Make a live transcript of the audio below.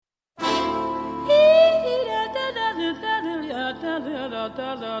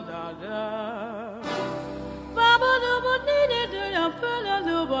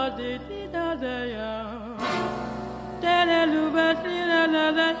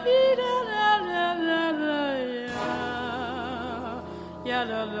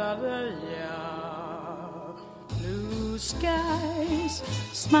Blue skies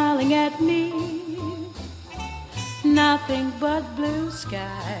smiling at me, nothing but blue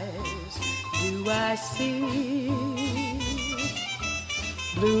skies do I see.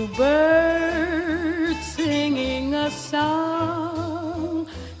 Bluebirds singing a song,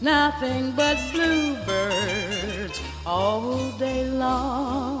 nothing but bluebirds all day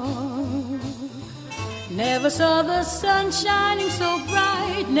long. Never saw the sun shining so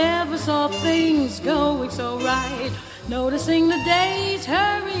bright, never saw things going so right, noticing the days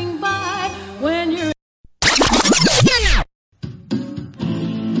hurrying by when you're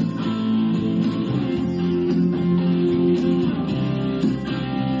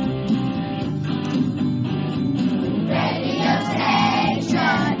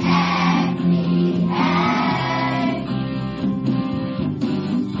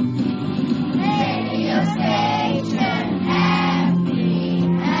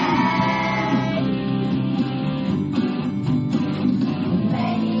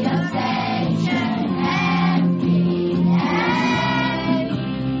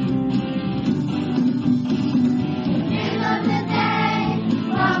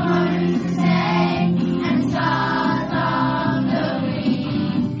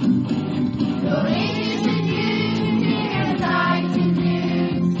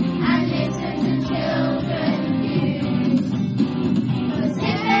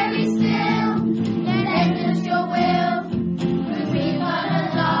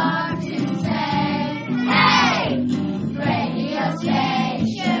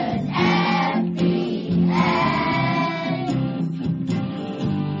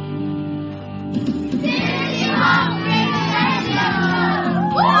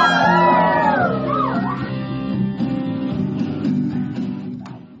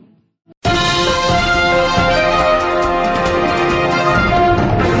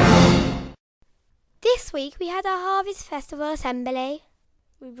This week we had our Harvest Festival assembly.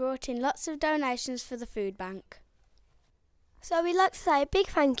 We brought in lots of donations for the food bank. So we'd like to say a big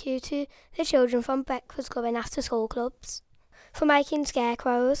thank you to the children from Breakfast Club and After School Clubs for making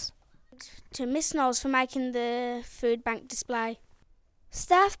scarecrows. To Miss Knowles for making the food bank display.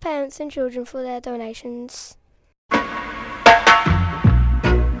 Staff, parents and children for their donations.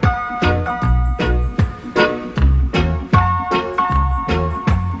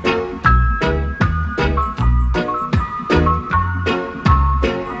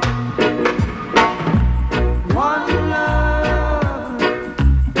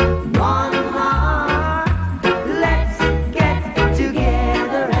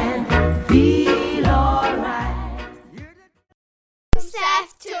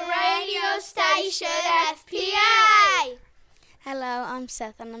 FPA! Hello, I'm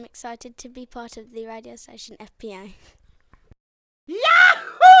Seth and I'm excited to be part of the radio station FPA.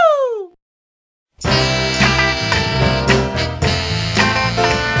 Yahoo!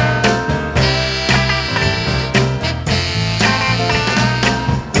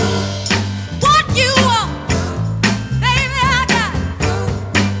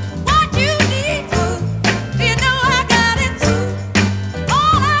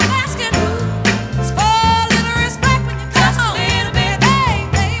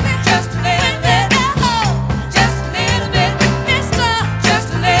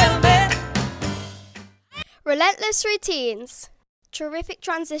 Relentless routines, terrific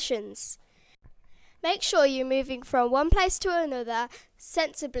transitions. Make sure you're moving from one place to another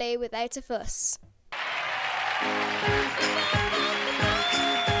sensibly without a fuss.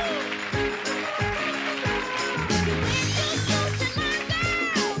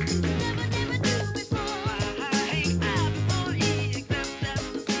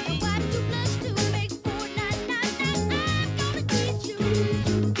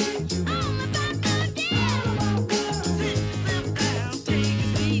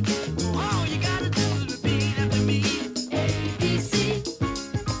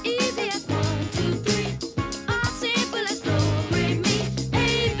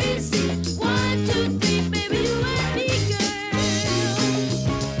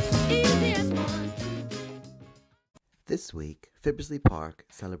 This week, Fibbersley Park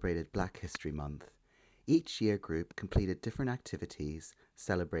celebrated Black History Month. Each year group completed different activities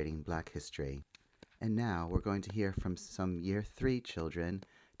celebrating Black history. And now we're going to hear from some Year 3 children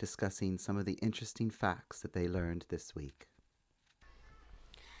discussing some of the interesting facts that they learned this week.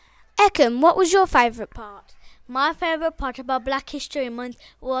 Ekim, what was your favourite part? My favourite part about Black History Month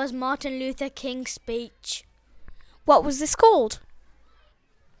was Martin Luther King's speech. What was this called?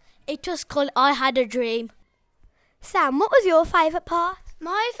 It was called I Had a Dream. Sam, what was your favourite part?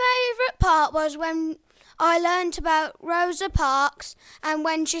 My favourite part was when I learnt about Rosa Parks and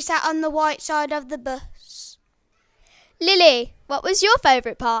when she sat on the white side of the bus. Lily, what was your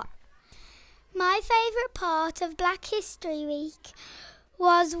favourite part? My favourite part of Black History Week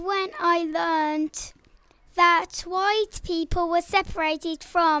was when I learnt that white people were separated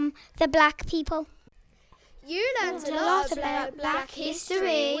from the black people. You learnt a lot about Black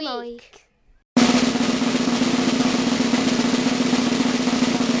History Week.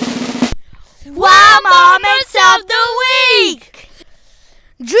 Wow Moments of the Week!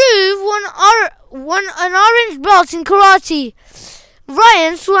 Drew won an orange belt in karate.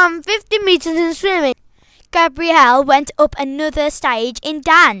 Ryan swam 50 metres in swimming. Gabrielle went up another stage in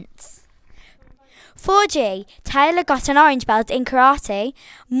dance. 4G, Taylor got an orange belt in karate.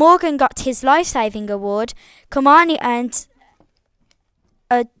 Morgan got his life-saving award. Kamani earned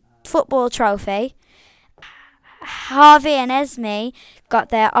a football trophy. Harvey and Esme got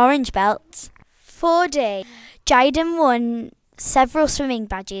their orange belts. 4D, Jaden won several swimming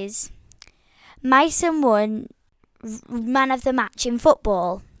badges. Mason won man of the match in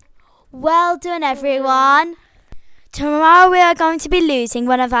football. Well done, everyone. Tomorrow we are going to be losing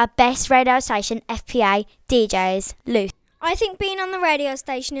one of our best radio station FPA DJs, Lucy. I think being on the radio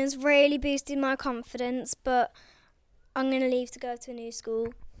station has really boosted my confidence, but I'm going to leave to go to a new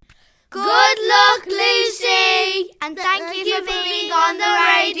school. Good luck, Lucy! And thank you for being on the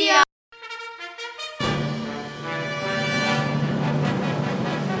radio.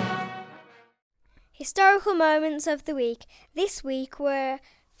 Historical moments of the week. This week we're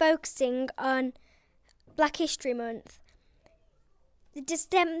focusing on Black History Month.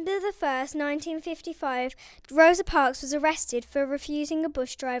 December the 1st, 1955, Rosa Parks was arrested for refusing a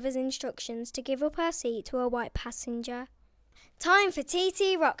bus driver's instructions to give up her seat to a white passenger. Time for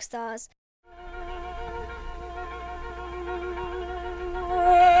TT Rockstars.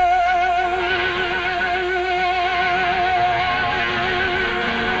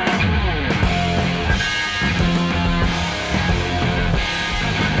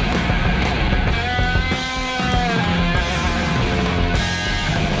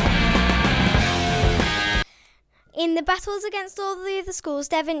 In the battles against all the other schools,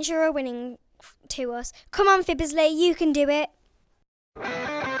 Devonshire are winning to us. Come on, Fibbersley, you can do it.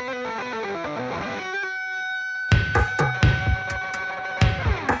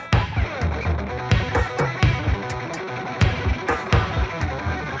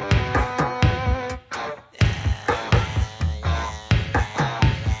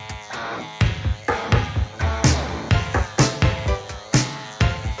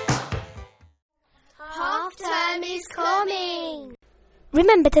 Half-term is coming.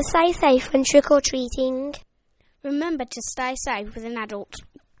 Remember to stay safe when trick-or-treating. Remember to stay safe with an adult.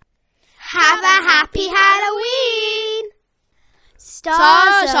 Have a happy Halloween!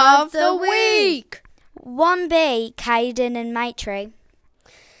 Stars of the week. 1B, Caden and Matry.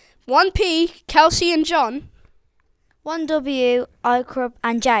 1P, Kelsey and John. 1W, Ikrub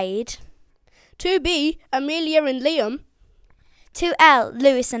and Jade. 2B, Amelia and Liam. 2L,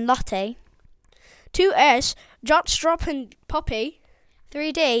 Lewis and Lottie. 2S, Jockstrap and Poppy.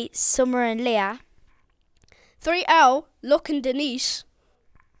 3D, Summer and Leah. 3L, Luck and Denise.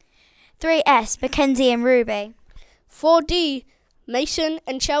 3S, Mackenzie and Ruby. 4D, Mason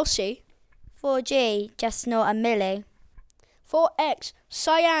and Chelsea. 4G, Jasnor and Millie. 4X,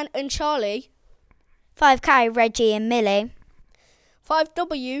 Cyan and Charlie. 5K, Reggie and Millie.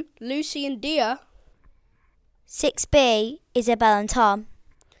 5W, Lucy and Dia. 6B, Isabel and Tom.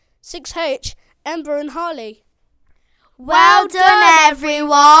 6H, Ember and Harley. Well done,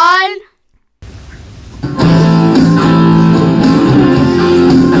 everyone!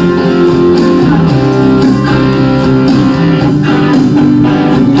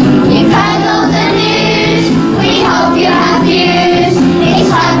 You've heard all the news, we hope you have views. It's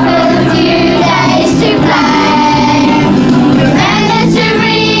time for a few days to play. Remember to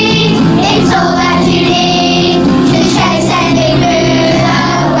read, it's all that you need to chase any mood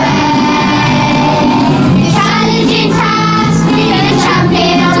away. The challenging task, you're the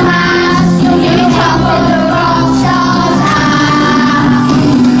champion of mass. You'll come for the rock stars app.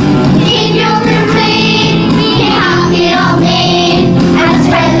 Keep your room clean, be happy not mean, and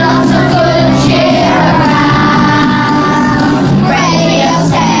spread lots of good cheer around. Radio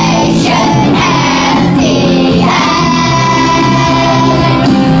station FPA.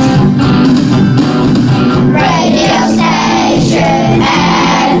 Radio station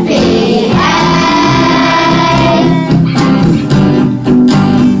FPA.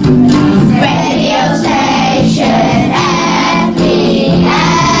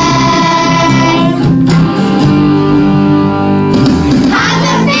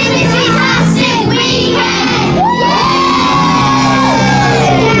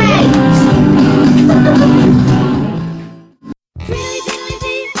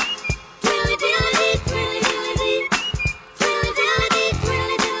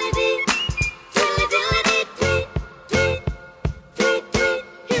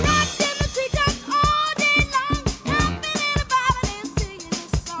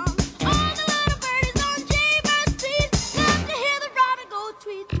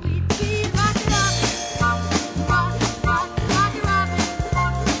 tweet.